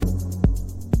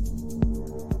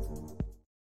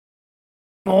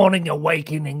Morning,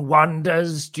 awakening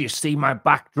wonders. Do you see my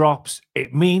backdrops?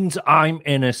 It means I'm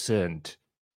innocent.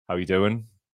 How you doing?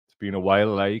 It's been a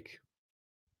while, like.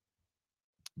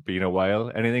 Been a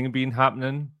while. Anything been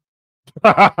happening?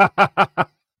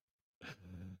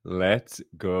 Let's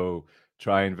go.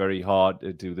 Trying very hard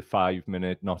to do the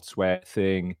 5-minute not sweat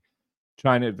thing.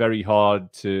 Trying it very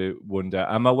hard to wonder,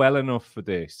 am I well enough for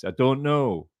this? I don't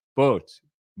know. But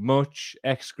much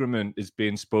excrement is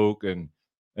being spoken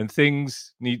and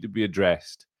things need to be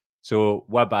addressed. So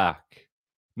we're back.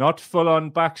 Not full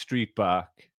on Backstreet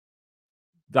back.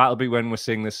 That'll be when we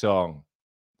sing the song.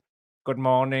 Good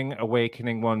morning,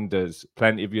 awakening wonders.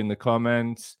 Plenty of you in the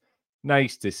comments.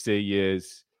 Nice to see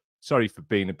yous. Sorry for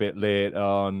being a bit late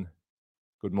on.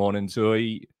 Good morning,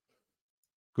 Zoe.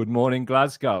 Good morning,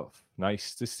 Glasgow.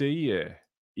 Nice to see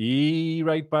you.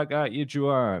 Right back at you,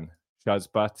 Joanne.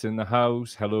 Shazbat's in the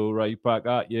house. Hello, right back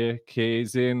at you.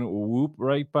 Kay's in. Whoop,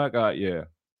 right back at you.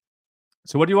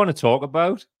 So what do you want to talk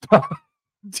about?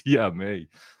 Yeah, me.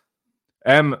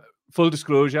 Full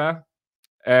disclosure,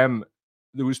 there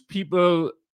was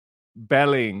people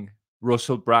belling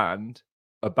Russell Brand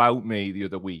about me the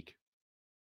other week.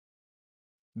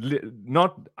 I'm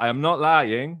not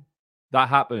lying. That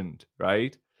happened,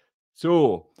 right?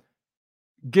 So,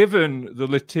 given the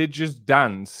litigious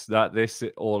dance that this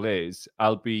all is,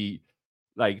 I'll be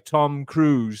like Tom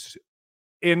Cruise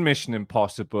in Mission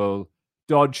Impossible,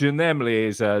 dodging them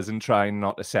lasers and trying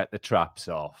not to set the traps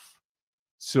off.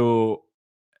 So,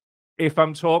 if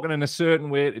I'm talking in a certain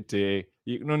way today,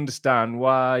 you can understand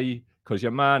why, because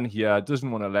your man here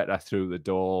doesn't want to let her through the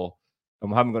door,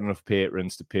 and we haven't got enough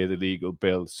patrons to pay the legal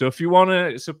bill. So if you want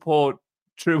to support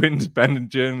true independent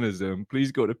journalism,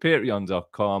 please go to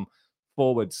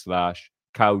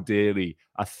patreon.com/Cow Daily.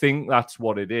 I think that's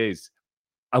what it is.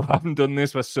 I haven't done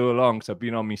this for so long because I've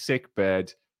been on my sick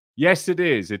bed. Yes, it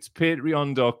is. It's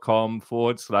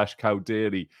patreon.com/Cow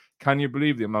Daily. Can you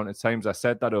believe the amount of times I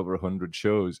said that over 100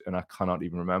 shows and I cannot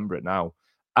even remember it now?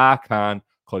 I can,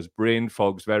 because brain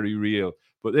fog's very real.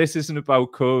 But this isn't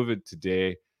about COVID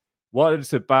today. What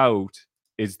it's about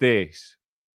is this.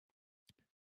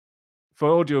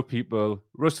 For audio people,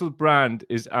 Russell Brand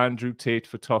is Andrew Tate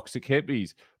for Toxic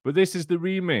Hippies. But this is the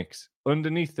remix.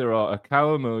 Underneath there are a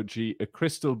cow emoji, a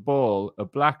crystal ball, a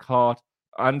black heart,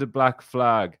 and a black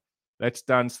flag. Let's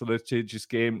dance the litigious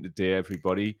game today,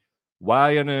 everybody.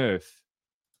 Why on earth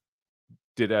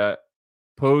did I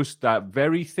post that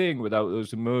very thing without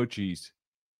those emojis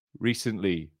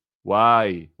recently?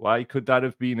 Why? Why could that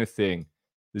have been a thing?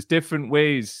 There's different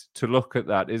ways to look at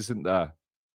that, isn't there?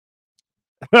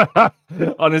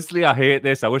 Honestly, I hate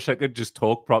this. I wish I could just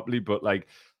talk properly, but like,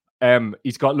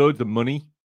 he's got loads of money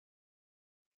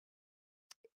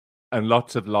and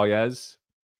lots of lawyers,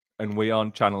 and we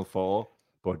on Channel 4.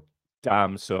 But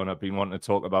damn, son, I've been wanting to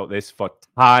talk about this for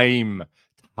time.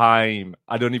 I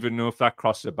don't even know if that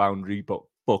crossed a boundary, but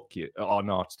fuck you. Oh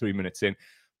no, it's 3 minutes in.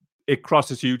 It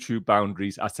crosses YouTube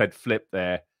boundaries. I said flip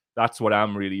there. That's what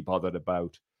I'm really bothered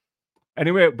about.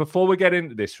 Anyway, before we get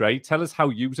into this, right, tell us how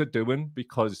yous are doing,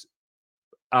 because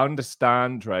I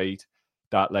understand, right,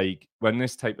 that like when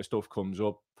this type of stuff comes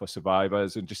up for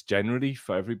survivors and just generally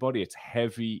for everybody, it's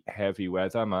heavy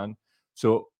weather, man.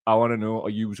 So I want to know, are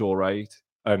yous all right?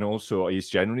 And also, are you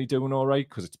generally doing all right?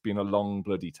 Because it's been a long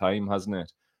bloody time, hasn't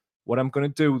it? What I'm going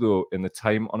to do, though, in the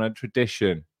time-honored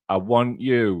tradition, I want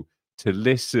you to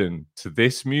listen to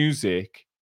this music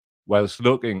whilst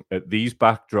looking at these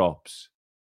backdrops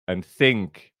and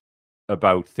think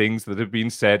about things that have been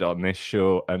said on this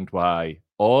show and why.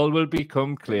 All will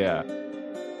become clear.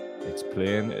 It's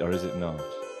playing, or is it not?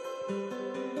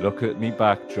 Look at me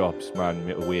backdrops, man.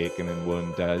 Me awakening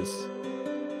wonders.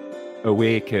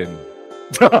 Awaken.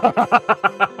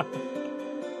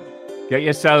 Get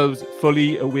yourselves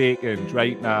fully awakened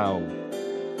right now.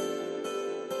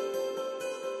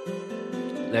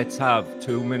 Let's have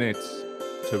 2 minutes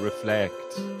to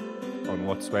reflect on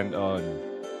what's went on.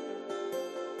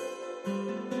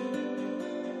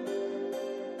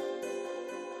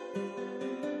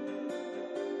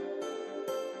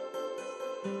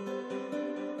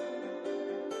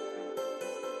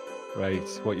 Right,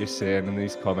 what you're saying in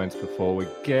these comments before we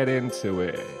get into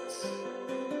it.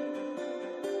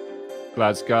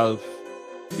 Glasgow,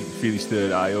 you can feel his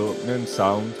third eye opening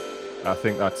sound. I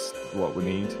think that's what we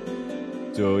need.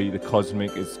 Zoe, the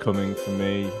cosmic is coming for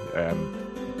me.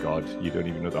 God, you don't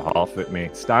even know the half of it,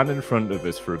 mate. Stand in front of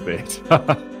us for a bit.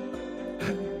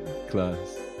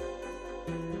 Class.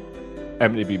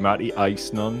 MTB Matty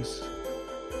Ice Nuns.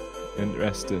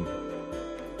 Interesting.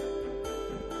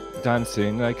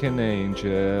 Dancing like an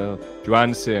angel.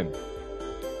 Joanne,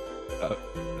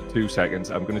 2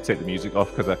 seconds. I'm going to take the music off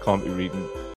because I can't be reading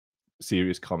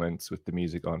serious comments with the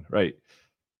music on. Right.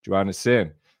 Joanna's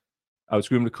saying, I was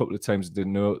groomed a couple of times and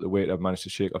didn't know the weight I've managed to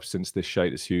shake off since this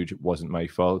shite is huge. It wasn't my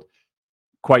fault.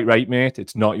 Quite right, mate.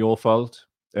 It's not your fault.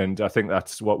 And I think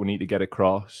that's what we need to get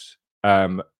across.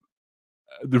 One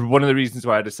of the reasons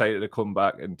why I decided to come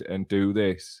back and do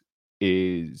this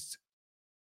is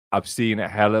I've seen a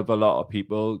hell of a lot of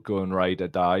people go and ride or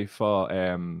die for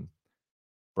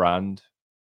Brand.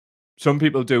 Some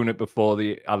people doing it before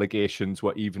the allegations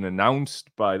were even announced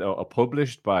or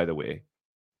published, by the way,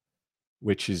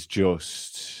 which is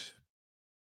just,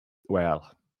 well,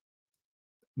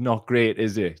 not great,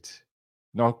 is it?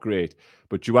 Not great.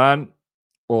 But Joanne,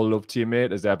 all love to you,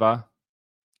 mate, as ever.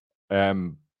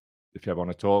 If you ever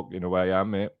want to talk, you know where I am,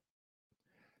 mate.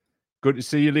 Good to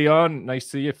see you, Leon. Nice to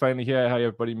see you finally here. Hi,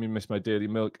 everybody. Me miss my daily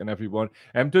milk and everyone.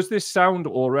 Does this sound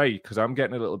all right? Because I'm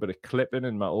getting a little bit of clipping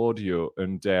in my audio,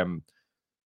 and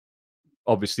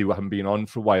obviously we haven't been on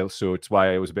for a while, so it's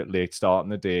why I was a bit late starting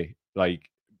the day. Like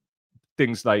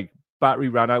things like battery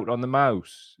ran out on the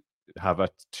mouse. Have I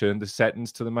turned the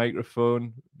settings to the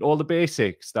microphone? All the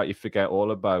basics that you forget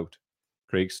all about.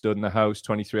 Craig stood in the house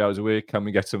 23 hours a week. Can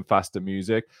we get some faster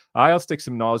music? I'll stick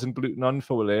some Nas and Bluetooth on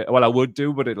for later. Well, I would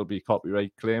do, but it'll be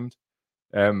copyright claimed.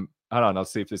 Hold on, I'll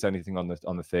see if there's anything on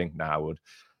the thing. Nah, I would.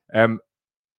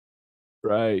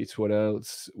 Right, what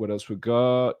else? What else we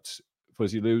got?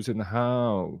 Fuzzy Lou's in the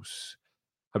house.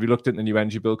 Have you looked at the new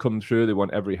energy bill coming through? They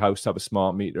want every house to have a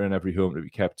smart meter and every home to be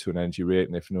kept to an energy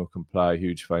rating. If no comply,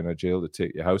 huge fine or jail to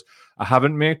take your house. I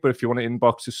haven't, mate, but if you want to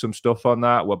inbox us some stuff on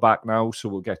that, we're back now, so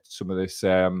we'll get some of this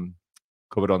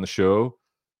covered on the show.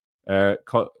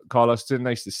 Carl Austin,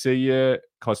 nice to see you.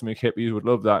 Cosmic Hippies would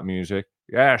love that music.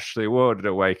 Yes, they would,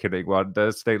 Awakening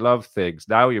Wonders. They love things.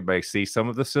 Now you may see some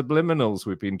of the subliminals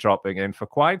we've been dropping in for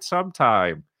quite some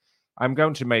time. I'm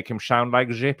going to make him sound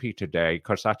like Zippy today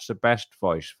because that's the best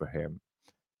voice for him.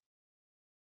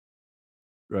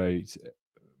 Right.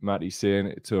 Matty's saying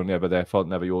it's only ever their fault,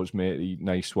 never yours, matey.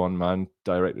 Nice one, man.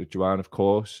 Director Joanne, of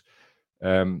course.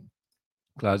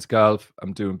 Glasgow,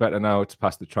 I'm doing better now. It's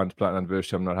past the transplant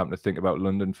anniversary. I'm not having to think about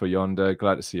London for yonder.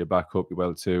 Glad to see you back. Hope you're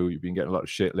well too. You've been getting a lot of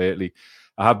shit lately.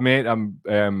 I have, mate.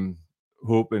 I'm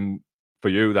hoping for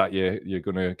you that you're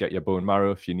going to get your bone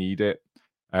marrow if you need it.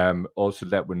 Also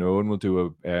let me know, and we'll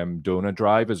do a donor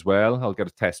drive as well. I'll get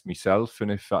a test myself,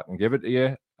 and if I can give it to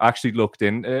you. I actually looked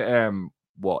into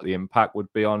what the impact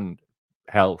would be on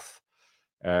health.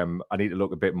 I need to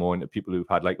look a bit more into people who've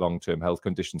had like long-term health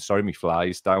conditions. Sorry, me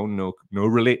flies down.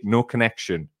 No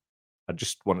connection. I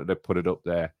just wanted to put it up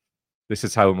there. This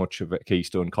is how much of a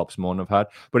Keystone Cops Mon I've had.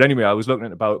 But anyway, I was looking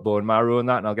at about bone marrow and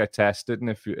that, and I'll get tested. And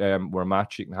if we're a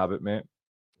match, you can have it, mate.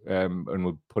 And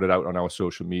we'll put it out on our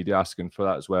social media asking for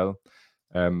that as well.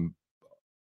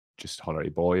 Just holler at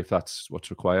your boy if that's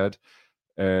what's required.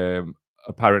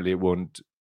 Apparently it won't,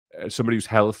 somebody who's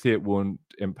healthy, it won't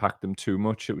impact them too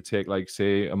much. It would take like,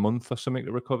 say, a month or something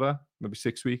to recover, maybe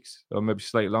 6 weeks or maybe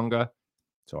slightly longer.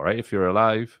 It's all right if you're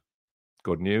alive.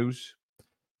 Good news.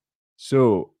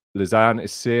 So Lizanne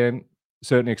is saying,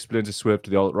 certainly explains a swerve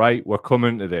to the alt-right. We're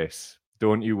coming to this.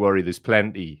 Don't you worry, there's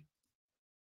plenty.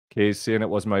 Kay's saying it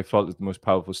wasn't my fault. It's the most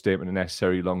powerful statement and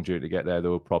necessary. Long journey to get there,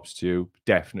 though. Props to you.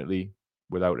 Definitely,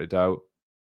 without a doubt.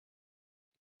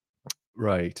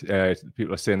 Right.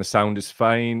 People are saying the sound is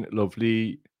fine.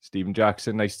 Lovely. Stephen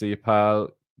Jackson, nice to see you, pal.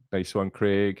 Nice one,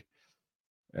 Craig.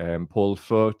 Paul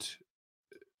Foot.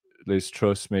 Liz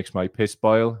Truss makes my piss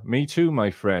boil. Me too,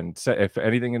 my friend. If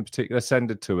anything in particular, send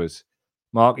it to us.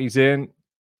 Marky's in.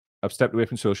 I've stepped away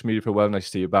from social media for a while. Nice to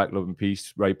see you back. Love and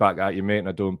peace. Right back at you, mate. And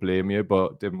I don't blame you.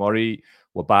 But don't worry.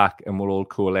 We're back and we'll all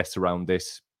coalesce around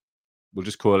this. We'll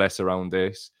just coalesce around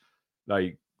this.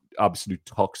 Like, absolute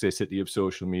toxicity of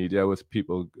social media with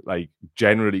people, like,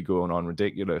 generally going on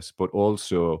ridiculous. But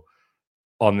also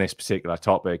on this particular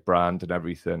topic, Brand and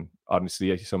everything.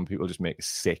 Honestly, some people just make it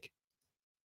sick.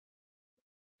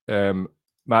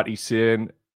 Matty's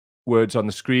saying, words on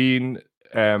the screen.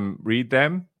 Read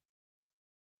them.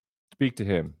 Speak to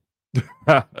him.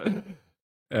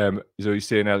 So he's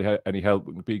saying any help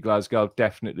would be Glasgow.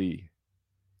 Definitely.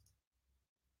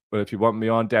 Well, if you want me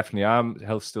on, definitely am.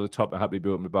 Health's still the top. I'm happy to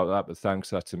be open about that, but thanks.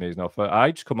 That's an amazing offer.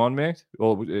 Just come on, mate.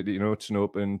 It's an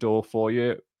open door for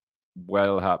you.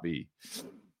 Well, happy.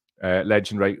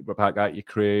 Legend right back at you,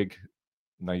 Craig.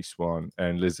 Nice one.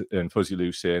 And Liz and Fuzzy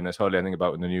Lou saying there's hardly anything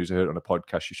about in the news. I heard on a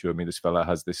podcast you showed me this fella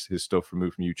has his stuff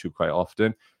removed from YouTube quite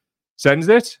often. Sends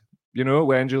it.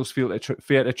 Where angels fear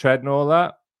to tread and all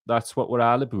that. That's what we're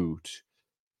all about.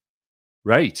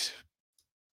 Right.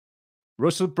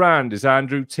 Russell Brand is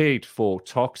Andrew Tate for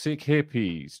toxic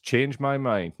hippies. Change my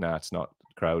mind. Nah, it's not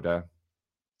Crowder.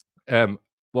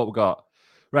 What we got?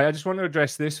 Right, I just want to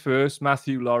address this first.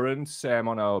 Matthew Lawrence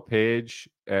on our page,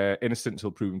 innocent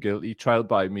until proven guilty. Trial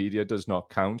by media does not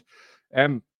count.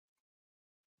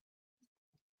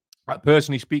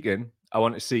 Personally speaking, I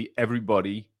want to see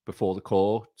everybody before the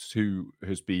courts who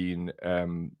has been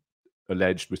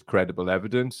alleged with credible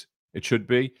evidence. It should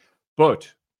be.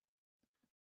 But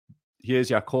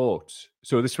here's your quote.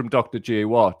 So this is from Dr. J.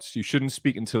 Watts. You shouldn't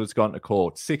speak until it's gone to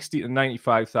court. 60 to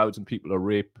 95,000 people are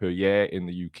raped per year in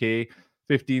the UK.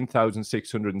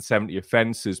 15,670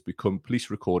 offences become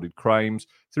police-recorded crimes.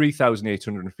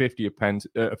 3,850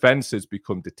 offences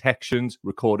become detections,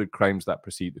 recorded crimes that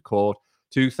proceed to court.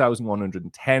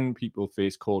 2,110 people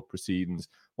face court proceedings.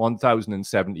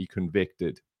 1,070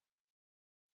 convicted.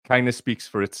 Kind of speaks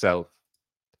for itself.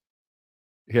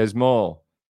 Here's more.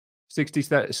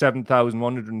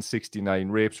 67,169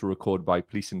 rapes were recorded by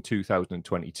police in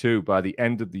 2022. By the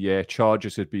end of the year,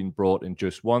 charges had been brought in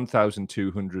just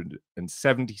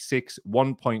 1,276,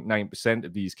 1.9%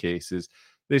 of these cases.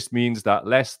 This means that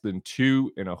less than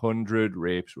 2 in 100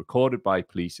 rapes recorded by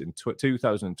police in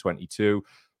 2022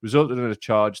 resulted in a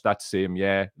charge that same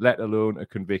year, let alone a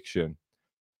conviction.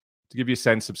 To give you a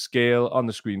sense of scale, on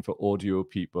the screen for audio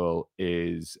people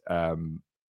is a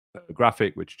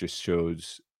graphic which just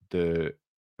shows the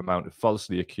amount of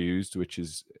falsely accused, which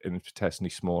is an infinitesimally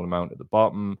small amount at the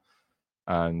bottom,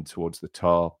 and towards the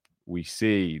top we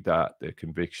see that the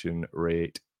conviction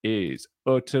rate is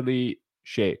utterly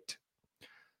shit.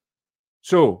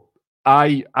 So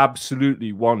I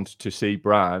absolutely want to see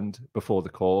Brand before the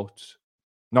court,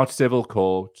 not civil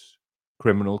court,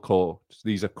 criminal court.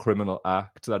 These are criminal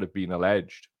acts that have been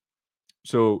alleged.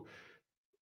 So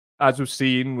as we've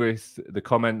seen with the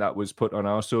comment that was put on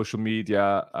our social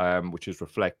media, which is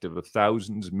reflective of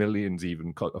thousands, millions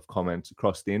even of comments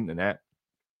across the internet,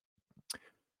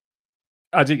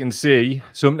 as you can see,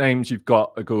 sometimes you've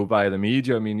got to go via the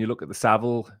media. I mean, you look at the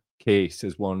Savile case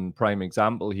as one prime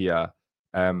example here.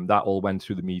 That all went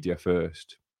through the media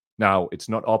first. Now, it's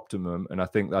not optimum, and I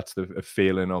think that's the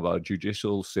failing of our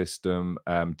judicial system,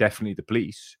 definitely the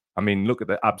police. I mean, look at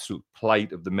the absolute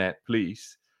plight of the Met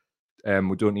Police.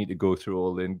 We don't need to go through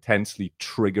all the intensely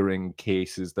triggering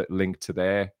cases that link to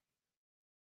their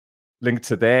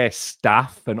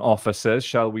staff and officers,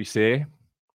 shall we say.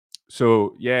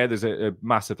 So, yeah, there's a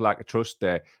massive lack of trust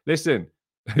there. Listen,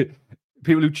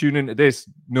 people who tune into this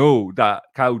know that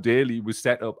Cow Daily was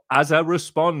set up as a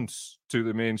response to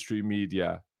the mainstream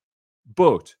media.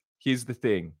 But here's the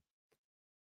thing.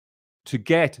 To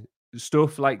get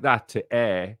stuff like that to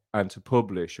air and to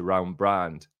publish around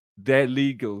Brand, their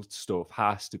legal stuff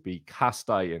has to be cast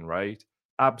iron, right?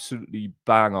 Absolutely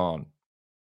bang on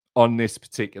this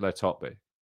particular topic.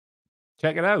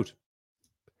 Check it out.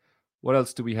 What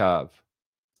else do we have?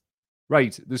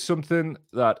 Right, there's something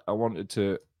that I wanted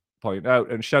to point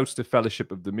out, and shouts to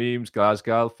Fellowship of the Memes,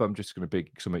 Glasgow. I'm just going to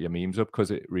pick some of your memes up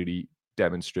because it really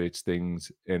demonstrates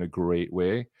things in a great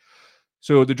way.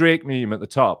 So the Drake meme at the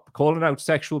top, calling out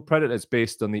sexual predators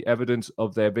based on the evidence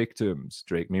of their victims.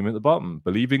 Drake meme at the bottom,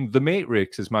 believing The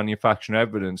Matrix is manufacturing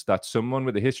evidence that someone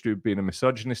with a history of being a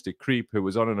misogynistic creep who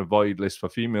was on an avoid list for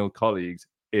female colleagues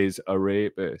is a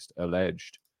rapist,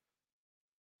 alleged.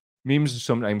 Memes are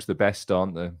sometimes the best,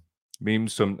 aren't they?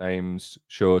 Memes sometimes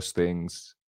show us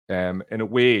things in a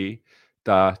way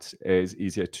that is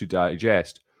easier to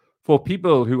digest. For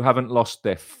people who haven't lost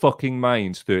their fucking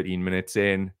minds 13 minutes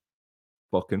in,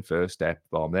 fucking first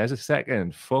F-bomb. There's a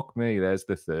second. Fuck me. There's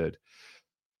the third.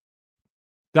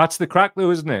 That's the crack,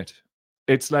 though, isn't it?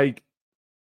 It's like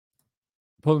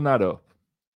pulling that up.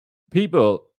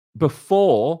 People,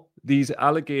 before these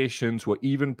allegations were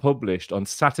even published on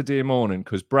Saturday morning,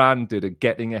 because Brand did a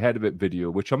getting ahead of it video,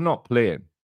 which I'm not playing,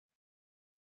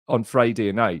 on Friday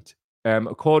night.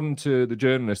 According to the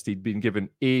journalist, he'd been given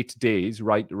 8 days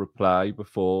right to reply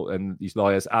before, and these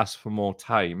lawyers asked for more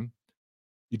time.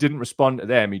 He didn't respond to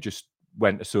them. He just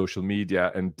went to social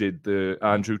media and did the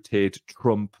Andrew Tate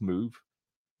Trump move.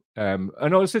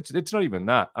 And also, it's not even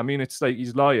that. I mean, it's like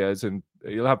he's lawyers and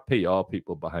he'll have PR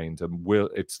people behind him.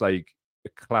 It's like a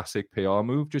classic PR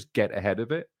move. Just get ahead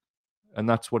of it. And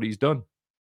that's what he's done.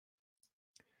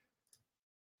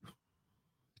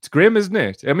 It's grim, isn't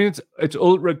it? I mean, it's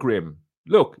ultra grim.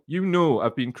 Look, you know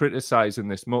I've been criticizing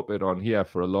this Muppet on here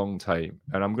for a long time.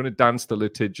 And I'm going to dance the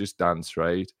litigious dance,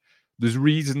 right? There's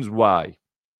reasons why.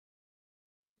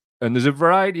 And there's a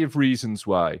variety of reasons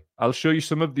why. I'll show you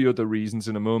some of the other reasons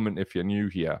in a moment if you're new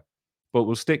here. But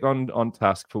we'll stick on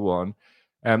task for one.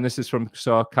 This is from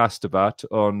Sarcastabat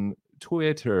on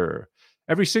Twitter.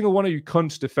 Every single one of you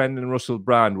cunts defending Russell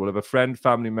Brand will have a friend,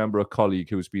 family member, or colleague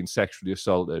who has been sexually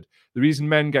assaulted. The reason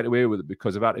men get away with it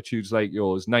because of attitudes like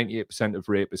yours. 98% of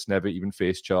rapists never even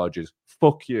face charges.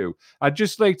 Fuck you. I'd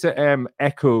just like to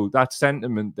echo that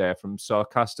sentiment there from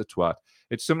Sarcasta Twat.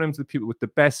 It's sometimes the people with the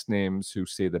best names who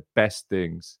say the best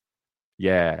things.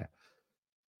 Yeah.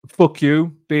 Fuck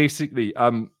you. Basically,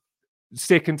 I'm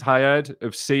sick and tired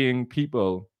of seeing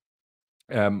people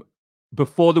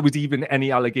before there was even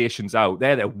any allegations out.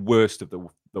 They're the worst of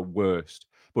the worst.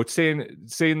 But seeing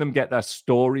them get their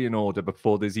story in order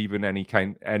before there's even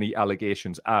any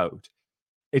allegations out,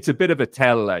 it's a bit of a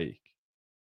tell.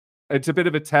 It's a bit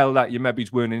of a tell that you maybe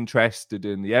weren't interested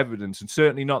in the evidence, and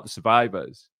certainly not the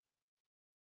survivors.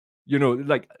 You know,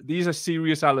 like, these are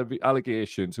serious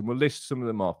allegations, and we'll list some of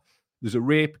them off. There's a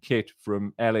rape kit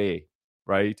from LA,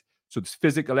 right? So there's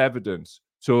physical evidence.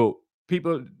 So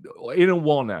people in a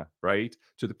wanna, right?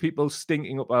 So the people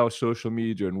stinking up our social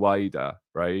media and wider,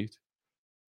 right?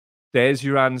 There's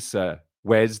your answer.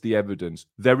 Where's the evidence?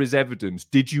 There is evidence.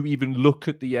 Did you even look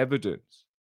at the evidence?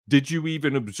 Did you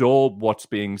even absorb what's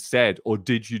being said, or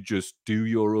did you just do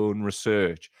your own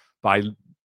research by,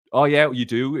 oh yeah, you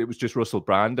do, it was just Russell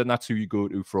Brand, and that's who you go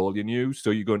to for all your news, so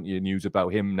you go into your news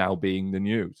about him now being the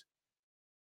news?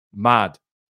 Mad.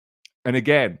 And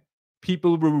again,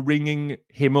 people were ringing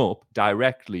him up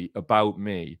directly about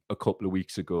me a couple of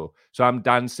weeks ago. So I'm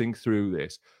dancing through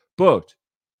this. But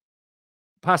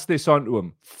pass this on to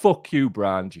him. Fuck you,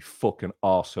 Brand, you fucking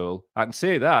arsehole. I can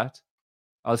say that.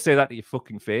 I'll say that to your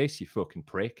fucking face, you fucking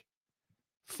prick.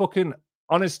 Fucking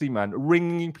honestly, man,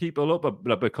 ringing people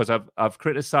up because I've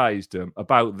criticized him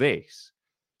about this.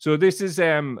 So this is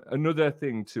another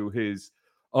thing to his,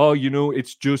 oh, you know,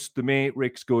 it's just the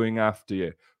Matrix going after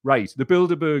you. Right, the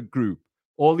Bilderberg Group.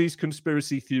 All these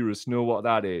conspiracy theorists know what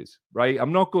that is, right?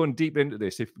 I'm not going deep into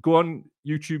this. If go on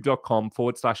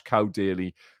youtube.com/Cow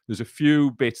Daily, there's a few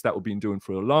bits that we've been doing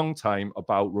for a long time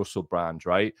about Russell Brand,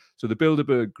 right? So the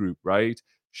Bilderberg Group, right?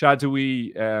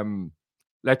 Shadowy,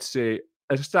 let's say,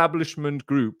 establishment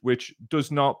group which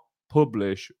does not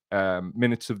publish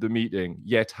minutes of the meeting,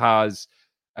 yet has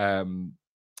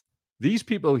these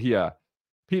people here.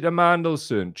 Peter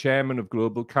Mandelson, chairman of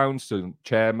Global Council,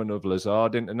 chairman of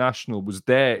Lazard International, was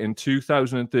there in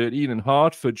 2013 in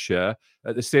Hertfordshire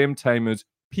at the same time as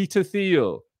Peter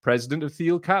Thiel, president of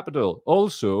Thiel Capital,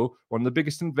 also one of the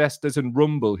biggest investors in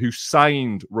Rumble, who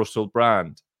signed Russell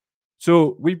Brand.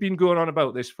 So we've been going on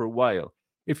about this for a while.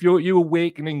 If you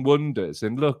awakening wonders,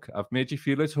 and look, I've made you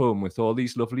feel at home with all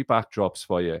these lovely backdrops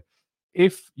for you.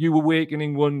 If you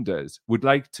awakening wonders would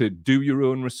like to do your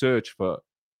own research for,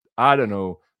 I don't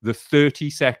know, the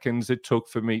 30 seconds it took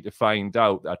for me to find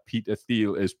out that Peter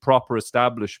Thiel is proper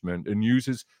establishment and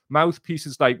uses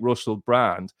mouthpieces like Russell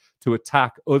Brand to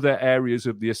attack other areas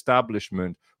of the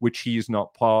establishment which he is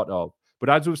not part of.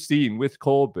 But as we've seen with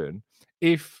Corbyn,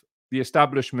 if the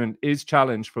establishment is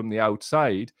challenged from the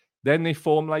outside, then they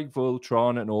form like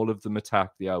Voltron and all of them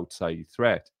attack the outside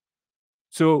threat.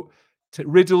 So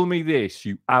riddle me this,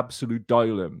 you absolute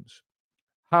dilemmas.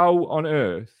 How on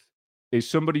earth is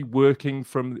somebody working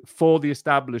for the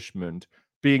establishment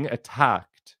being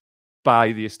attacked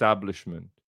by the establishment?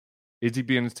 Is he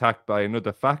being attacked by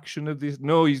another faction of this?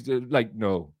 No, he's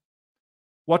no.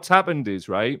 What's happened is,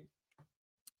 right,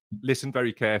 listen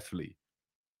very carefully.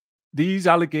 These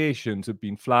allegations have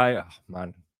been flying. Oh,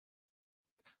 man.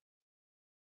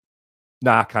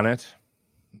 Nah, can it?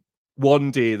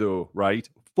 One day, though, right?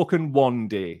 Fucking one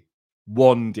day.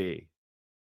 One day.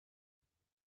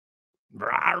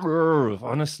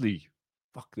 Honestly,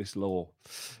 fuck this law.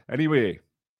 Anyway,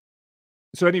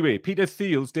 Peter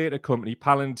Thiel's data company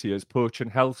Palantir is poaching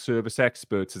health service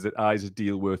experts as it eyes a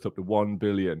deal worth up to $1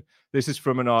 billion. This is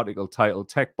from an article titled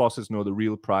 "Tech Bosses Know the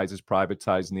Real Prize is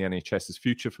Privatising the NHS's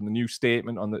Future" from the New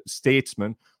Statesman on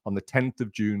the 10th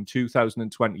of June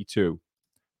 2022.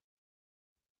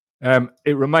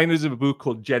 It reminds us of a book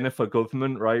called Jennifer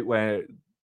Government, right, where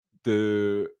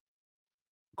the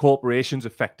corporations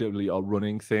effectively are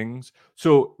running things.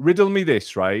 So riddle me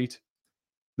this, right?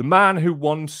 The man who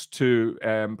wants to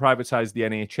privatize the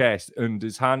NHS and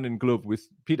is hand in glove with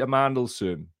Peter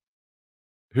Mandelson,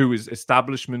 who is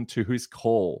establishment to his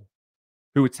core,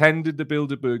 who attended the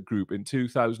Bilderberg Group in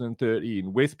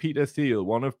 2013 with Peter Thiel,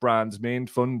 one of Brand's main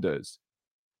funders,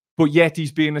 but yet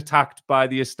he's being attacked by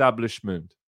the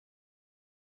establishment.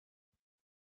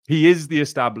 He is the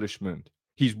establishment.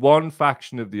 He's one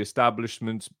faction of the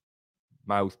establishment's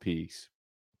mouthpiece.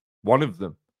 One of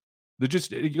them.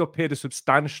 You got paid a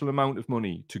substantial amount of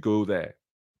money to go there.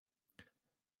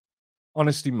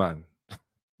 Honestly, man,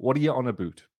 what are you on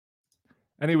about?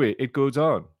 Anyway, it goes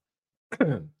on.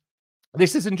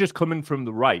 This isn't just coming from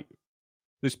the right.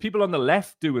 There's people on the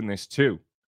left doing this too.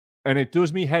 And it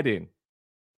does me head in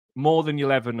more than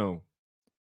you'll ever know.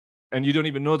 And you don't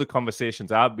even know the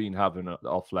conversations I've been having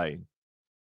offline.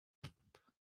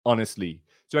 Honestly.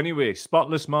 So anyway,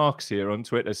 Spotless Marks here on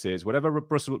Twitter says, whatever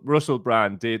Russell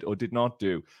Brand did or did not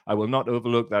do, I will not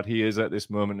overlook that he is at this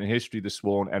moment in history the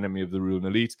sworn enemy of the ruling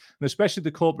elite, and especially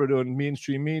the corporate-owned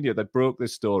mainstream media that broke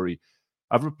this story.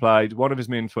 I've replied, one of his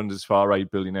main funders is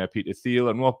far-right billionaire Peter Thiel.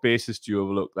 On what basis do you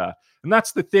overlook that? And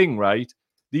that's the thing, right?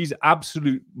 These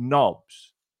absolute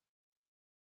knobs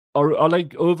are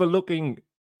like overlooking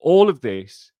all of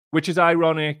this, which is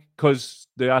ironic because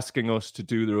they're asking us to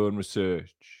do their own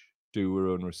research. Do our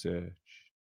own research.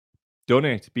 Done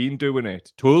it. Been doing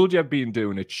it. Told you I've been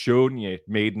doing it. Shown you it.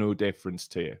 Made no difference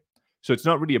to you. So it's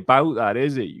not really about that,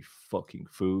 is it, you fucking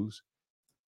fools?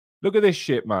 Look at this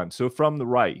shit, man. So from the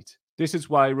right, this is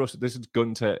why this is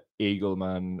Gunter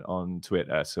Eagleman on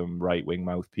Twitter, some right-wing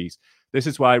mouthpiece. This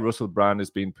is why Russell Brand has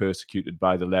been persecuted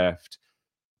by the left.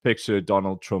 Picture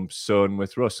Donald Trump's son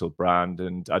with Russell Brand,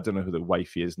 and I don't know who the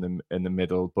wifey is in the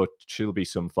middle, but she'll be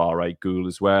some far-right ghoul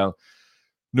as well.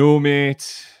 No,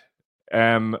 mate.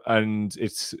 And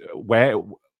it's where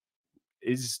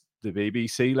is the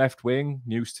BBC left wing?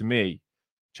 News to me.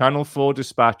 Channel 4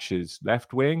 dispatches,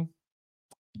 left wing.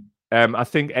 I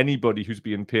think anybody who's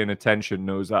been paying attention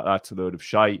knows that that's a load of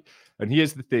shite. And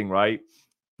here's the thing, right?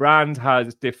 Brand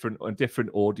has a different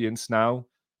audience now.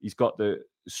 He's got the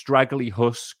straggly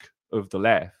husk of the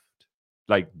left,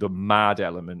 like the mad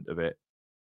element of it.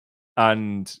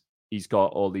 And he's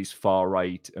got all these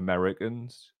far-right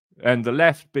Americans. And the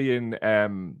left being, I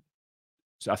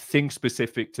think,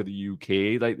 specific to the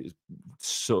UK, like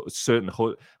certain.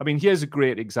 I mean, here's a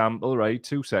great example, right?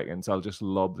 2 seconds. I'll just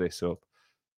lob this up.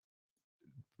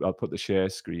 I'll put the share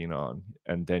screen on,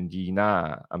 and then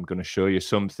I'm going to show you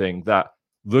something that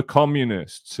the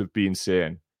communists have been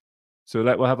saying. So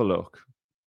we'll have a look.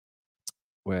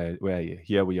 Where are you?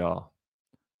 Here we are.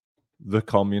 The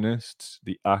communists,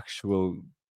 the actual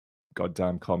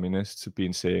goddamn communists, have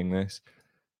been saying this.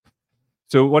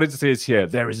 So what it says here,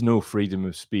 there is no freedom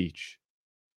of speech.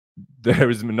 There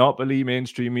is monopoly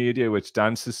mainstream media which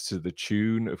dances to the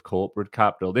tune of corporate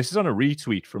capital. This is on a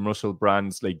retweet from Russell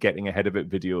Brand's like getting ahead of it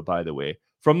video, by the way,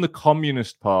 from the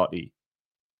Communist Party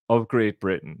of Great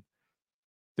Britain.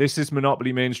 This is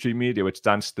monopoly mainstream media which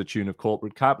dances to the tune of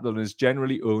corporate capital and is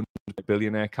generally owned by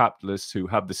billionaire capitalists who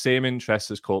have the same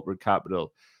interests as corporate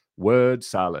capital. Word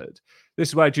salad. This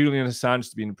is why Julian Assange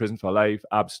has been in prison for life.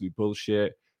 Absolute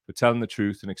bullshit. For telling the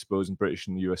truth and exposing British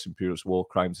and US imperialist war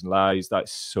crimes and lies.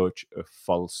 That's such a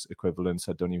false equivalence.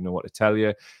 I don't even know what to tell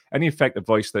you. Any effective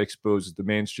voice that exposes the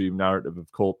mainstream narrative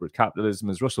of corporate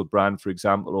capitalism, as Russell Brand, for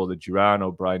example, or the Duran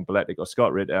or Brian Beletic or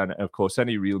Scott Ritter, and of course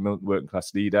any real working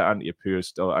class leader,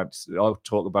 anti-imperialist, or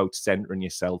talk about centering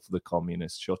yourself for the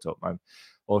communists. Shut up, man.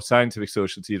 Or scientific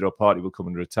social leader or party will come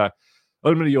under attack.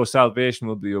 Ultimately, your salvation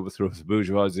will be the overthrow of the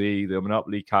bourgeoisie, the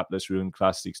monopoly, capitalist, ruined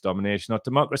class seeks domination, not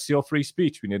democracy or free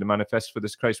speech. We need a manifesto for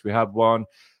this Christ. We have one.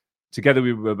 Together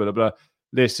we blah, blah, blah.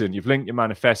 Listen, you've linked your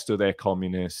manifesto there,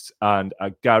 communists, and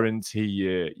I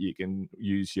guarantee you can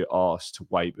use your arse to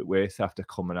wipe it with after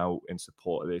coming out in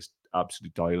support of this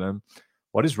absolute dilemma.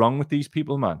 What is wrong with these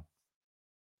people, man?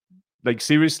 Like,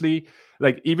 seriously?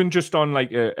 Like, even just on,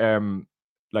 like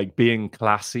being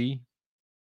classy,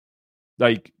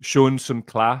 like showing some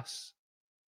class,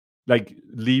 like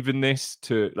leaving this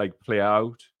to like play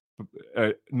out,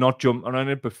 not jumping on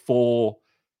it before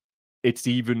it's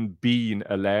even been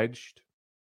alleged.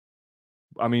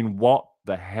 I mean, what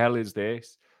the hell is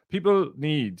this? People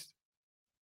need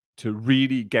to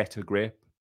really get a grip.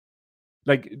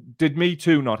 Like, did Me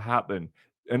Too not happen?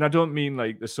 And I don't mean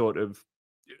like the sort of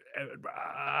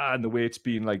and the way it's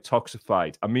been like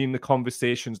toxified. I mean the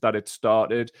conversations that it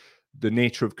started, the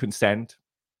nature of consent.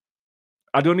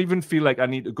 I don't even feel like I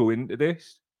need to go into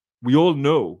this. We all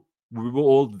know. We were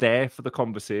all there for the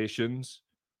conversations.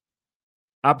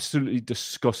 Absolutely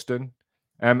disgusting.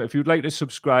 If you'd like to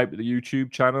subscribe to the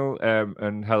YouTube channel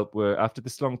and help after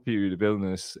this long period of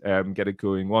illness, get it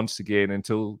going once again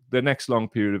until the next long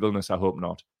period of illness, I hope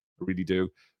not. I really do.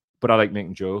 But I like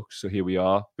making jokes, so here we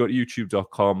are. Go to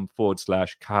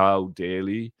youtube.com/Cow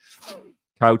Daily.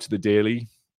 Cow to the Daily.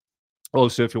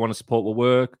 Also, if you want to support the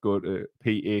work, go to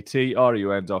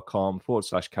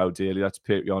patreon.com/Cow Daily. That's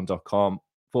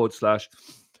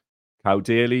patreon.com/Cow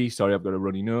Daily. Sorry, I've got a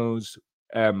runny nose.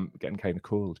 Getting kind of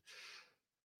cold.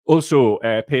 Also,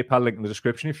 PayPal link in the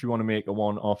description if you want to make a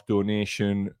one-off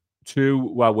donation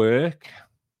to our work,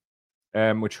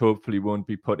 which hopefully won't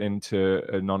be put into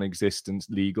a non-existent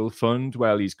legal fund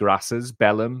while he's grasses,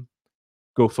 Bellum.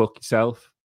 Go fuck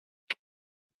yourself.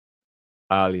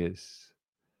 Alias.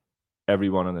 Every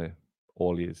one of the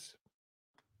all yous.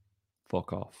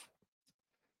 Fuck off.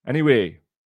 Anyway,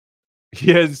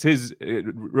 here's his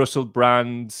Russell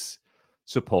Brand's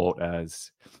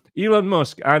supporters. Elon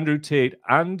Musk, Andrew Tate,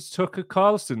 and Tucker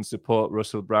Carlson support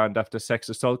Russell Brand after sex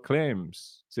assault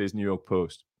claims, says New York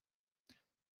Post.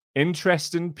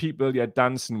 Interesting people you're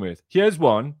dancing with. Here's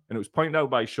one, and it was pointed out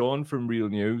by Sean from Real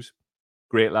News.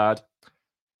 Great lad.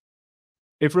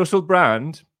 If Russell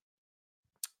Brand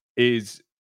is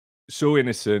so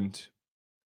innocent,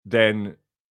 then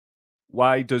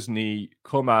why doesn't he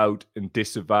come out and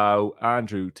disavow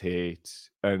Andrew Tate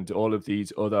and all of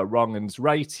these other wrong-uns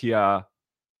right here?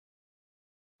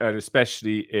 And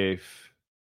especially if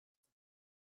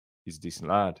he's a decent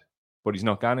lad. But he's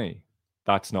not gonna.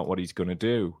 That's not what he's going to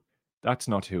do. That's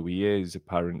not who he is,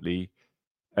 apparently.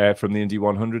 From the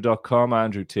Indy100.com,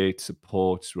 Andrew Tate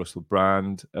supports Russell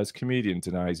Brand as comedian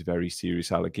denies very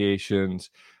serious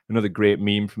allegations. Another great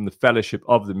meme from the Fellowship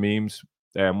of the Memes,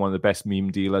 one of the best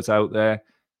meme dealers out there.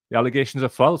 The allegations are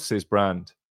false, says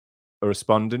Brand. A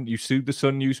respondent, you sued the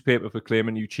Sun newspaper for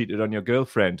claiming you cheated on your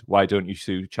girlfriend. Why don't you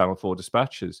sue Channel 4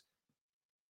 dispatchers?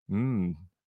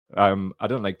 I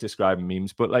don't like describing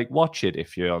memes, but like watch it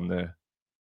if you're on the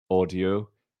audio.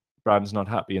 Brand's not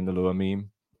happy in the lower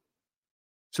meme.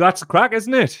 So that's a crack,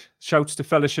 isn't it? Shouts to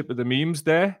Fellowship of the Memes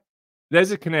there.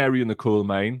 There's a canary in the coal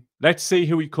mine. Let's see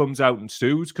who he comes out and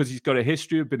sues, because he's got a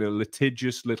history of being a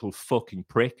litigious little fucking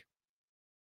prick.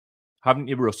 Haven't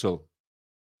you, Russell?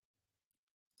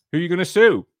 Who are you going to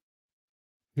sue?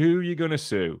 Who are you going to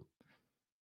sue?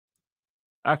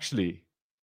 Actually,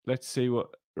 let's see what...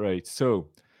 Right, so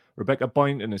Rebecca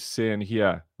Boynton is saying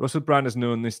here, Russell Brand has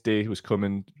known this day was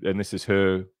coming, and this is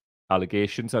her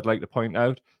allegations I'd like to point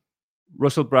out.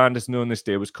 Russell Brand has known this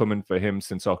day was coming for him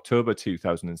since October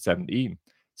 2017.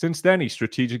 Since then, he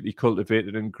strategically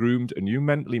cultivated and groomed a new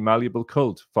mentally malleable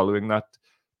cult following that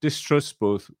distrusts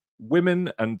both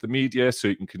women and the media so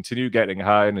he can continue getting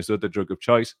high on his other drug of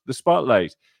choice, the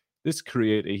spotlight. This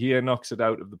creator here knocks it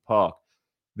out of the park.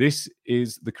 This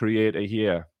is the creator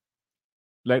here.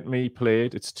 Let me play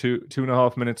it. It's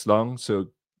 2.5 minutes long, so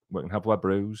we can have our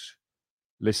brews.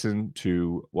 Listen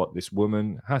to what this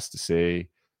woman has to say,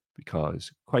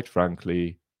 because, quite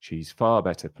frankly, she's far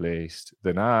better placed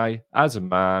than I, as a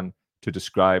man, to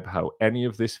describe how any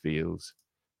of this feels.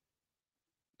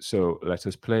 So let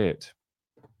us play it.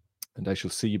 And I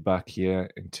shall see you back here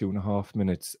in 2.5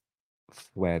 minutes,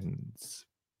 friends.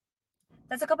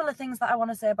 There's a couple of things that I want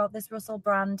to say about this Russell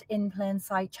Brand in plain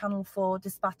sight Channel 4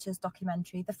 Dispatches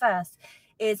documentary. The first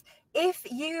is, if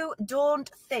you don't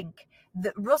think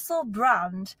that Russell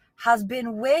Brand has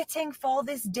been waiting for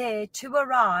this day to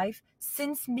arrive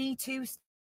since Me Too,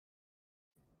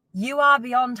 you are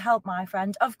beyond help, my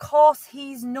friend. Of course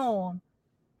he's known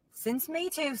since Me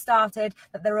Too started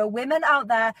that there are women out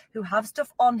there who have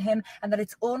stuff on him, and that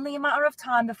it's only a matter of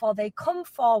time before they come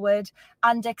forward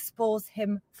and expose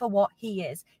him for what he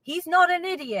is. He's not an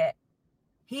idiot.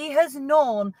 He has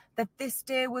known that this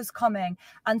day was coming,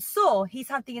 and so he's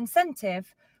had the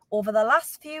incentive over the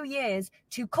last few years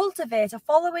to cultivate a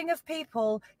following of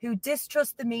people who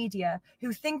distrust the media,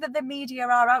 who think that the media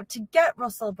are out to get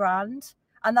Russell Brand,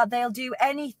 and that they'll do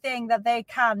anything that they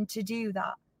can to do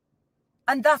that.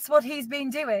 And that's what he's been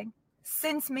doing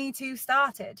since Me Too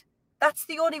started. That's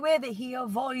the only way that he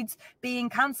avoids being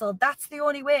cancelled. That's the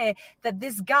only way that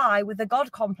this guy with the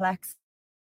God complex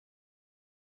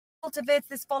cultivates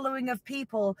this following of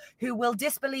people who will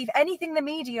disbelieve anything the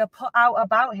media put out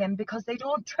about him because they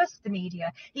don't trust the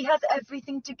media. He has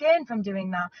everything to gain from doing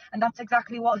that, and that's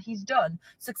exactly what he's done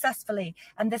successfully.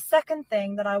 And the second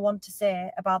thing that I want to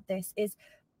say about this is,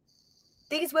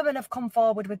 these women have come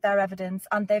forward with their evidence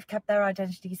and they've kept their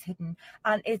identities hidden.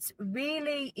 And it's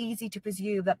really easy to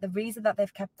presume that the reason that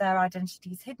they've kept their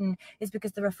identities hidden is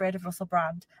because they're afraid of Russell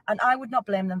Brand. And I would not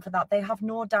blame them for that. They have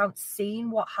no doubt seen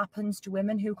what happens to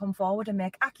women who come forward and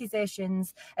make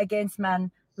accusations against men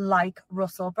like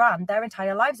Russell Brand. Their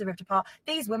entire lives are ripped apart.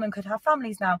 These women could have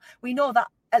families now. We know that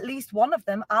at least one of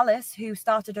them, Alice, who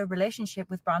started a relationship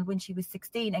with Brand when she was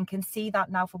 16 and can see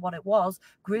that now for what it was,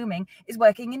 grooming, is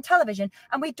working in television.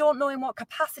 And we don't know in what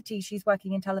capacity she's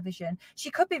working in television.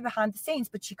 She could be behind the scenes,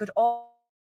 but she could also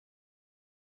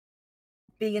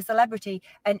be a celebrity.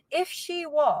 And if she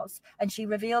was, and she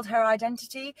revealed her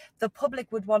identity, the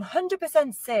public would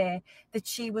 100% say that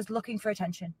she was looking for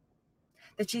attention,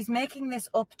 that she's making this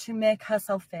up to make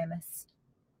herself famous.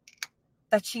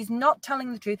 that she's not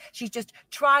telling the truth. She's just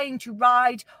trying to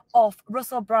ride off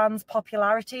Russell Brand's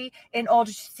popularity in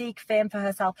order to seek fame for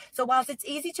herself. So whilst it's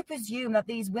easy to presume that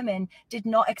these women did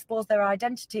not expose their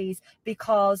identities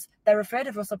because they're afraid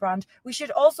of Russell Brand, we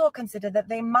should also consider that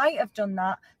they might have done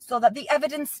that so that the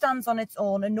evidence stands on its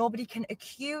own and nobody can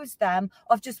accuse them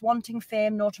of just wanting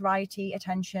fame, notoriety,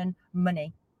 attention,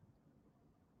 money.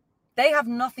 They have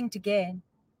nothing to gain.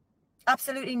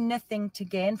 Absolutely nothing to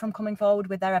gain from coming forward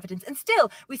with their evidence. And still,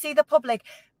 we see the public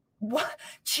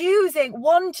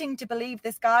wanting to believe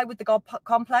this guy with the God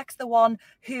complex, the one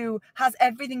who has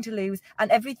everything to lose and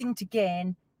everything to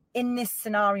gain in this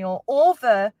scenario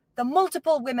over the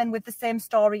multiple women with the same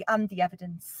story and the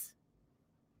evidence.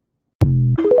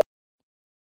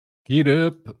 Get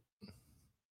up.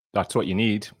 That's what you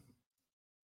need.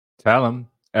 Tell them.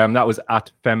 That was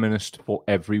at Feminist for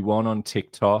Everyone on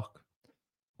TikTok.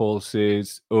 Paul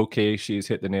says, okay, she's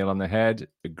hit the nail on the head.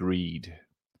 Agreed.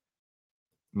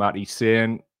 Matty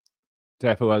saying,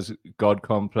 Defo has God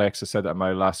complex. I said that in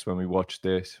my last when we watched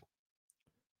this.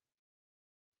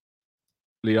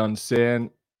 Leon saying,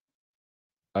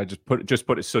 I just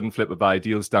put a sudden flip of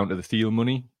ideals down to the Thiel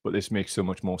money, but this makes so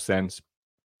much more sense.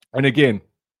 And again,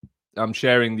 I'm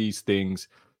sharing these things.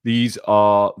 These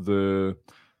are the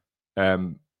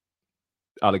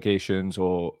allegations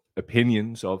or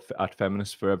opinions of at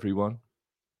Feminist for Everyone,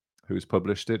 who's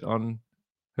published it on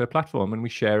her platform, and we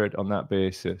share it on that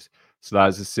basis. So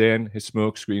as is saying, his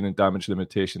smokescreen and damage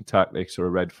limitation tactics are a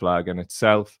red flag in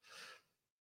itself.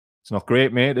 It's not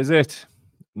great, mate, is it?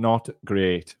 Not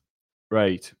great.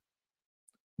 Right.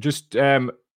 Just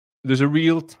there's a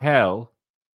real tell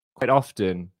quite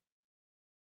often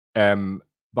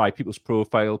by people's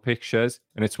profile pictures,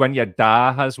 and it's when your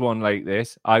dad has one like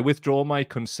this. I withdraw my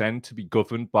consent to be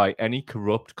governed by any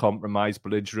corrupt, compromised,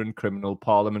 belligerent criminal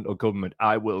parliament or government.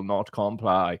 I will not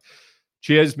comply.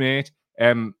 Cheers, mate.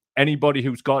 Anybody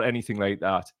who's got anything like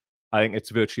that, I think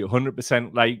it's virtually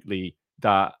 100% likely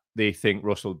that they think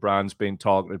Russell Brand's been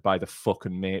targeted by the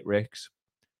fucking Matrix.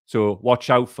 So watch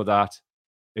out for that.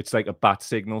 It's like a bat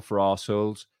signal for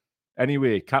arseholes.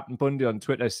 Anyway, Captain Bundy on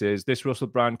Twitter says, this Russell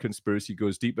Brand conspiracy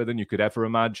goes deeper than you could ever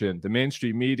imagine. The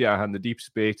mainstream media and the deep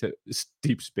state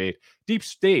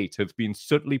have been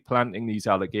subtly planting these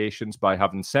allegations by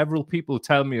having several people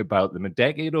tell me about them a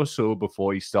decade or so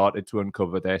before he started to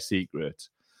uncover their secrets.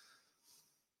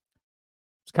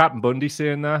 Is Captain Bundy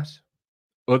saying that?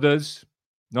 Others,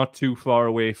 not too far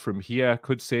away from here,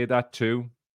 could say that too.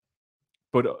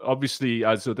 But obviously,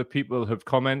 as other people have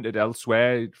commented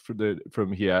elsewhere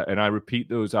from here, and I repeat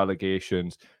those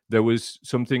allegations, there was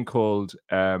something called,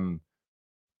 I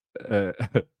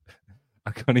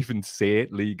can't even say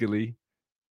it legally.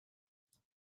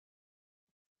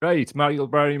 Right, Mariel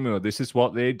Barrymore, this is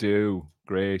what they do.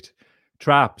 Great.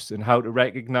 Traps and how to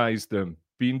recognize them.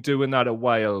 Been doing that a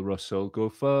while, Russell. Go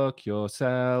fuck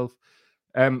yourself.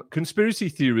 Conspiracy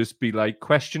theorists be like,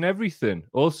 question everything.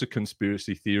 Also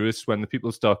conspiracy theorists, when the people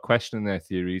start questioning their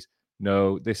theories,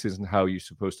 no, this isn't how you're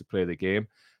supposed to play the game.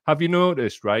 Have you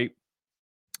noticed, right?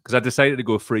 Because I decided to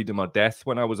go freedom or death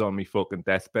when I was on my fucking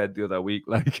deathbed the other week,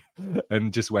 like,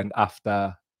 and just went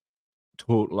after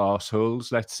total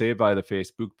arseholes, let's say, by the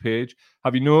Facebook page.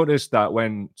 Have you noticed that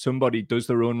when somebody does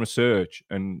their own research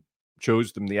and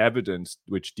shows them the evidence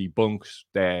which debunks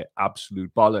their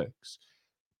absolute bollocks,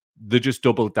 they just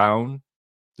double down,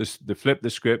 they flip the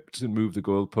script and move the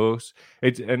goalposts.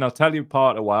 And I'll tell you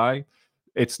part of why.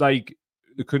 It's like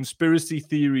the conspiracy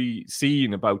theory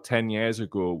scene about 10 years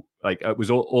ago, like it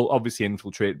was all obviously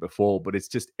infiltrated before, but it's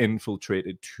just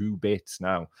infiltrated to bits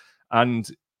now. And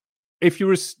if you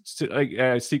were like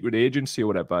a secret agency or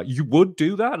whatever, you would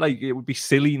do that. Like, it would be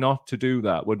silly not to do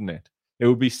that, wouldn't it? It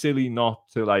would be silly not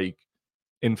to like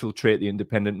infiltrate the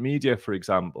independent media, for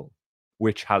example,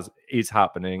 which is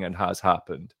happening and has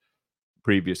happened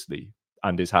previously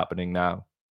and is happening now.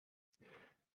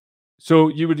 So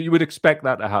you would expect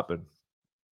that to happen.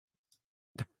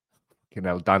 You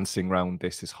know, dancing around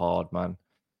this is hard, man.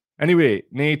 Anyway,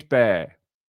 Nate Bear.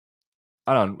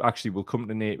 I don't know, actually, we'll come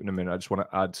to Nate in a minute. I just want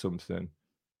to add something.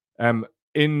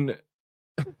 In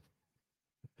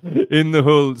the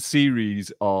whole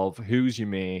series of Who's Your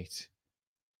Mate,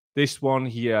 this one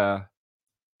here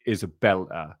is a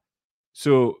belter.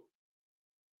 So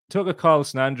Tucker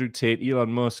Carlson, Andrew Tate,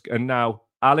 Elon Musk, and now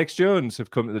Alex Jones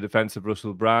have come to the defense of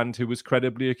Russell Brand, who was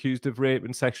credibly accused of rape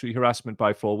and sexual harassment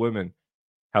by 4 women.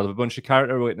 Hell of a bunch of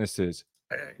character witnesses.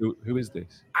 Hey, Who is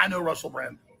this? I know Russell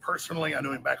Brand personally. I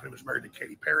knew him back when he was married to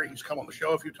Katy Perry. He's come on the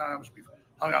show a few times. We've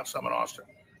hung out some in Austin.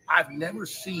 I've never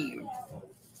seen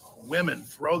women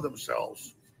throw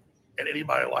themselves and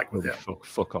anybody like with him.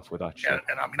 Fuck off with that shit.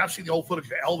 And I mean, I've seen the old footage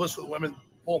of Elvis with women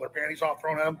pulling their panties off,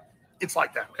 throwing them. It's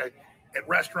like that, okay? At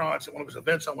restaurants, at one of his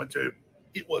events I went to,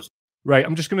 it was. Right,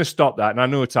 I'm just going to stop that. And I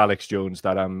know it's Alex Jones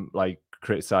that I'm like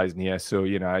criticizing here. So,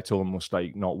 you know, it's almost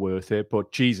like not worth it.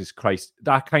 But Jesus Christ,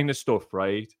 that kind of stuff,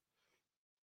 right?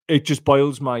 It just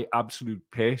boils my absolute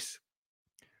piss.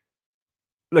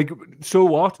 Like, so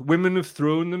what? Women have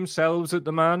thrown themselves at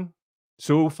the man.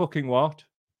 So fucking what?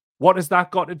 What has that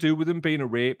got to do with him being a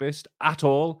rapist? At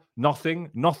all?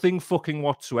 Nothing. Nothing fucking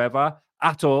whatsoever.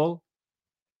 At all.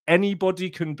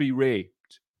 Anybody can be raped.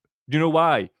 Do you know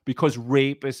why? Because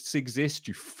rapists exist,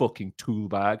 you fucking tool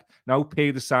bag. Now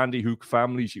pay the Sandy Hook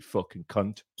families, you fucking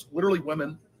cunt. Literally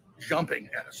women jumping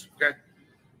at us, okay?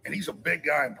 And he's a big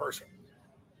guy in person.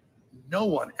 No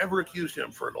one ever accused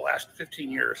him for the last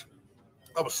 15 years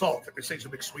of assault. They say he's a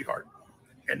big sweetheart.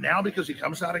 And now because he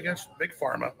comes out against Big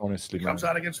Pharma, honestly, he comes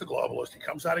out against the globalists, he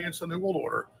comes out against the New World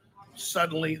Order,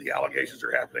 suddenly the allegations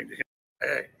are happening to him.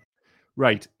 Hey.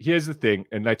 Right, here's the thing,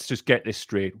 and let's just get this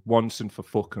straight once and for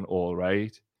fucking all,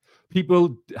 right?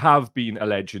 People have been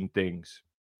alleging things.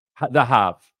 They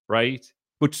have, right?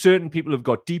 But certain people have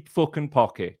got deep fucking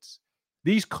pockets.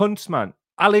 These cunts, man.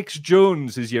 Alex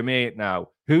Jones is your mate now.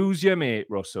 Who's your mate,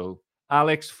 Russell?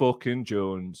 Alex fucking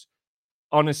Jones.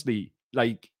 Honestly,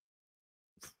 like,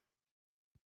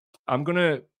 I'm going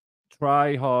to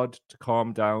try hard to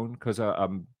calm down because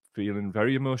I'm feeling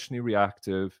very emotionally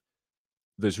reactive.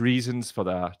 There's reasons for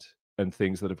that and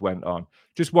things that have went on.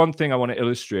 Just one thing I want to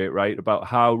illustrate, right, about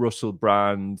how Russell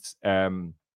Brand's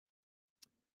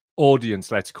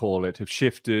audience, let's call it, have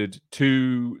shifted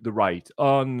to the right.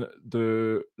 On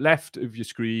the left of your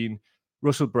screen,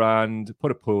 Russell Brand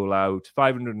put a poll out,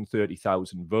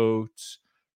 530,000 votes.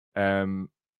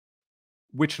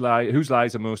 Whose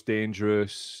lies are most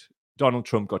dangerous? Donald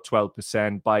Trump got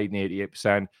 12%, Biden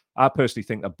 88%. I personally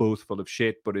think they're both full of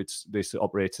shit, but this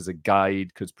operates as a guide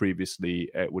because previously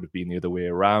it would have been the other way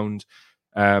around.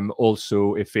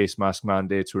 Also, if face mask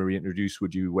mandates were reintroduced,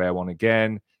 would you wear one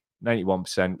again?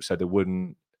 91% said they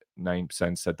wouldn't,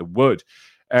 9% said they would.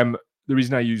 The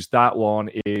reason I use that one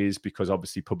is because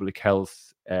obviously public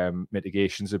health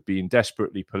mitigations have been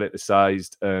desperately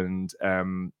politicized,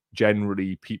 and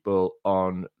generally people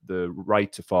on the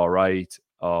right to far right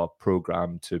are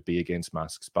programmed to be against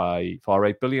masks by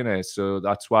far-right billionaires. So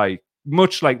that's why,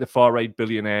 much like the far-right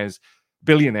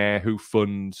billionaire who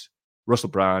funds Russell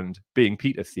Brand being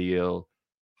Peter Thiel,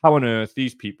 how on earth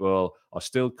these people are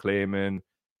still claiming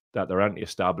that they're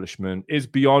anti-establishment is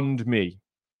beyond me.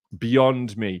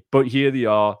 Beyond me. But here they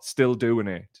are, still doing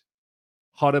it.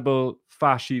 Horrible,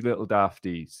 fashy little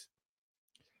dafties.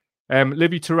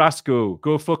 Livy Tarasco,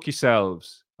 go fuck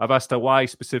yourselves. I've asked her why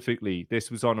specifically. This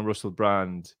was on a Russell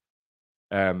Brand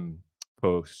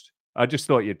post. I just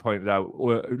thought you'd pointed out.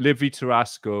 Livy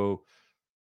Tarasco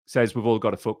says we've all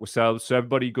got to fuck ourselves. So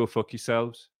everybody go fuck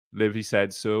yourselves. Livy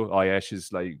said so. Oh yeah,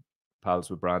 she's like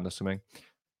pals with Brand or something.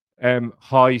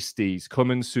 Heisties,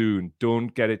 coming soon.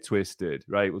 Don't get it twisted.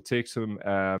 Right, we'll take some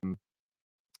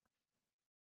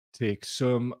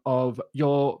of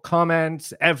your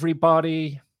comments,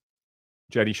 everybody.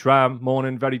 Jenny Schramm,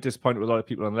 morning. Very disappointed with a lot of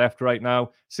people on the left right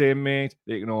now. Same, mate.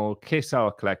 They can all kiss our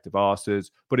collective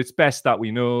arses, but it's best that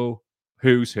we know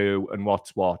who's who and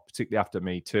what's what, particularly after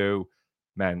Me Too.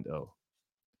 Mental.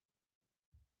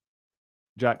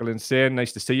 Jacqueline saying,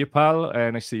 nice to see you, pal.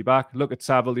 Nice to see you back. Look at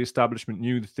Savile. The establishment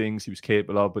knew the things he was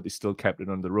capable of, but they still kept it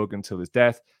under the rug until his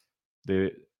death.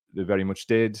 They very much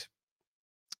did.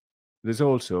 There's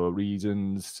also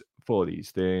reasons for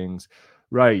these things.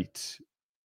 Right,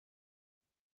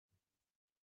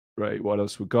 what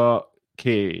else we got?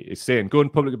 Kay is saying, going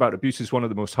public about abuse is one of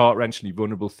the most heart-wrenchingly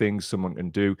vulnerable things someone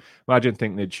can do. Imagine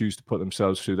thinking they'd choose to put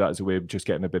themselves through that as a way of just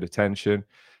getting a bit of attention.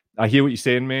 I hear what you're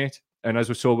saying, mate. And as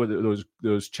we saw with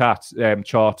those charts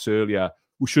earlier,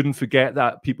 we shouldn't forget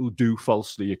that people do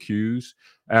falsely accuse.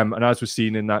 And as we've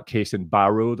seen in that case in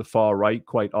Barrow, the far right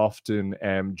quite often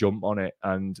jump on it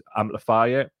and amplify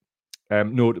it.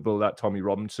 Notable that Tommy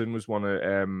Robinson was one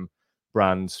of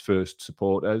Brand's first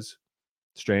supporters.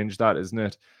 Strange that, isn't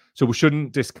it? So we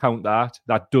shouldn't discount that.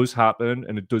 That does happen,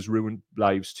 and it does ruin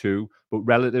lives too. But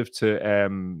relative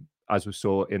to, as we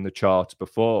saw in the charts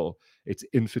before, it's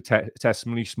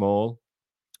infinitesimally small.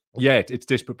 Yet it's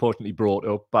disproportionately brought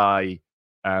up by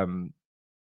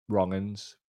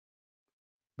wrong-uns.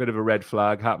 Bit of a red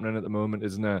flag happening at the moment,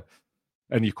 isn't it?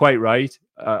 And you're quite right.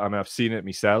 I mean, I've seen it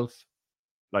myself.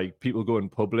 Like, people go in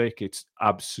public, it's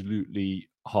absolutely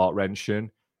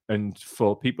heart-wrenching. And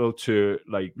for people to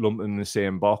like lump in the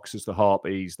same box as the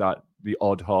harpies, that the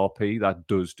odd harpy that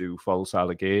does do false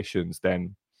allegations,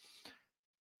 then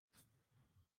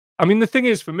I mean, the thing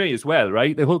is for me as well,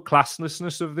 right? The whole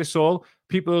classlessness of this all,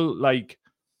 people like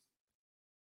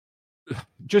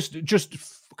just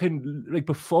fucking like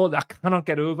before, I cannot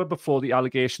get over before the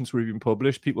allegations were even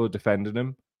published, people are defending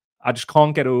him. I just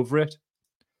can't get over it.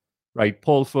 Right,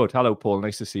 Paul Foot. Hello, Paul.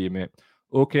 Nice to see you, mate.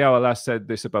 Okay, our last said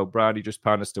this about Brad. He just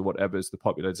panders to whatever's the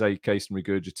popular zeitgeist and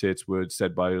regurgitates words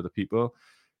said by other people.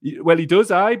 Well, he does,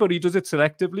 but he does it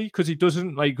selectively because he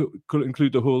doesn't like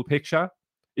include the whole picture.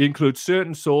 He includes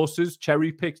certain sources,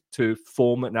 cherry-picked to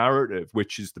form a narrative,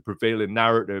 which is the prevailing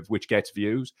narrative, which gets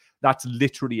views. That's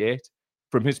literally it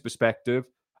from his perspective.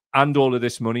 And all of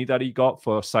this money that he got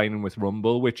for signing with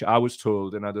Rumble, which I was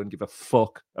told, and I don't give a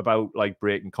fuck about like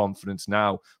breaking confidence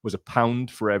now, was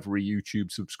 £1 for every YouTube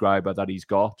subscriber that he's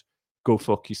got. Go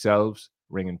fuck yourselves,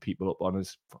 ringing people up on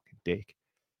his fucking dick.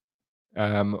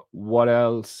 What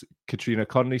else? Katrina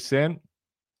Conley saying,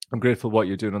 I'm grateful for what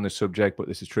you're doing on this subject, but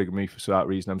this has triggered me for that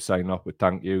reason. I'm signing off, but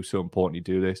thank you. So important you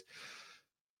do this.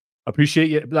 I appreciate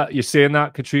you saying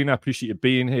that, Katrina. I appreciate you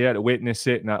being here to witness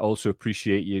it, and I also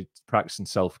appreciate you practicing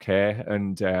self-care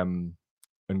and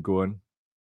going.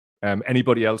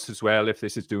 Anybody else as well, if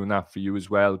this is doing that for you as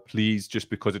well, please, just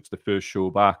because it's the first show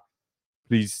back,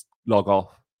 please log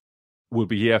off. We'll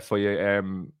be here for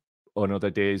you on other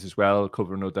days as well,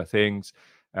 covering other things.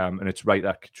 And it's right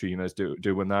that Katrina's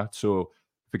doing that. So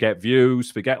forget views,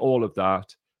 forget all of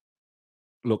that.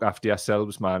 Look after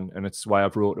yourselves, man, and it's why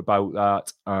I've wrote about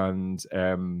that, and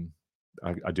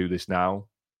I do this now.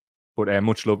 But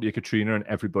much love to you, Katrina, and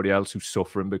everybody else who's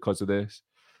suffering because of this.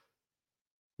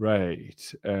 Right.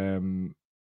 Who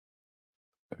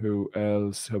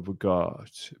else have we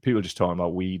got? People just talking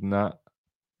about weed and that.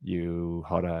 You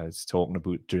hot ass talking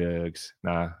about drugs.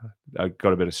 Nah, I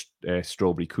got a bit of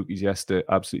strawberry cookies yesterday.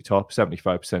 Absolutely top.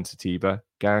 75% sativa.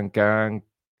 Gang.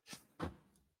 Oh,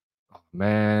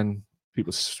 man.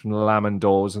 People slamming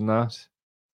doors and that.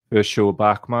 First show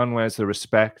back, man. Where's the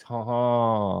respect? Ha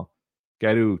ha.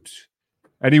 Get out.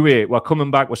 Anyway, we're coming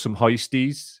back with some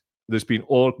heisties. There's been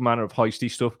all manner of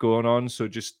heisty stuff going on. So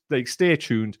just like stay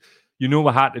tuned. You know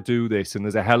I had to do this, and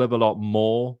there's a hell of a lot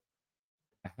more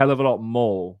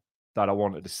that I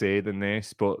wanted to say than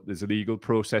this, but there's a legal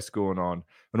process going on.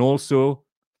 And also,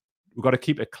 we've got to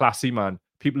keep it classy, man.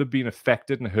 People have been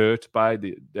affected and hurt by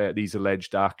these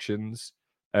alleged actions.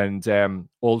 And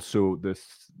also the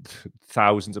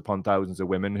thousands upon thousands of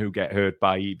women who get hurt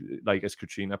by, like as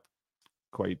Katrina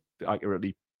quite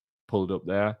accurately pulled up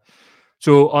there.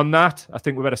 So on that, I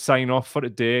think we better sign off for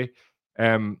today.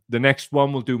 The next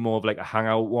one we'll do more of like a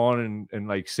hangout one and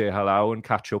like say hello and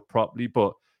catch up properly.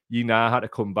 But you now had to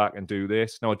come back and do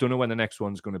this. Now I don't know when the next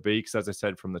one's going to be because, as I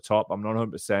said from the top, I'm not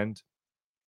 100%.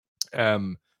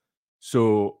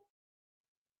 So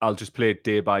I'll just play it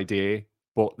day by day.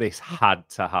 But this had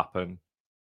to happen.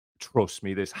 Trust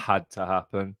me, this had to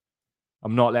happen.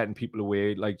 I'm not letting people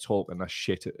away like talking that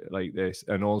shit like this.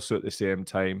 And also at the same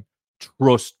time,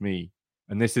 trust me.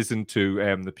 And this isn't to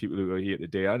the people who are here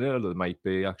today. I don't know, there might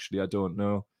be actually. I don't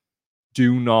know.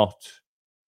 Do not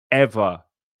ever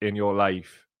in your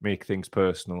life make things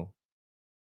personal.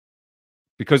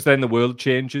 Because then the world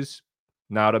changes.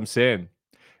 Know what I'm saying?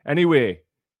 Anyway.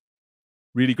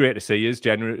 Really great to see you.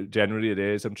 Generally, it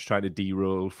is. I'm just trying to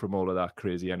de-roll from all of that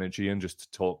crazy energy and just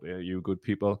to talk to you good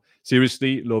people.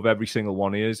 Seriously, love every single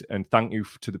one of you. And thank you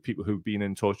to the people who've been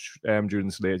in touch during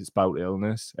this latest bout of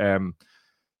illness. It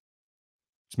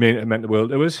meant the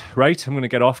world to us. Right, I'm going to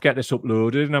get off, get this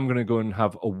uploaded, and I'm going to go and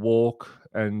have a walk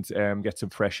and get some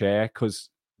fresh air because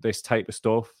this type of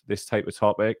stuff, this type of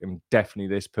topic, and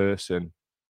definitely this person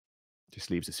just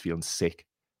leaves us feeling sick.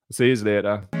 I'll see you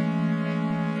later.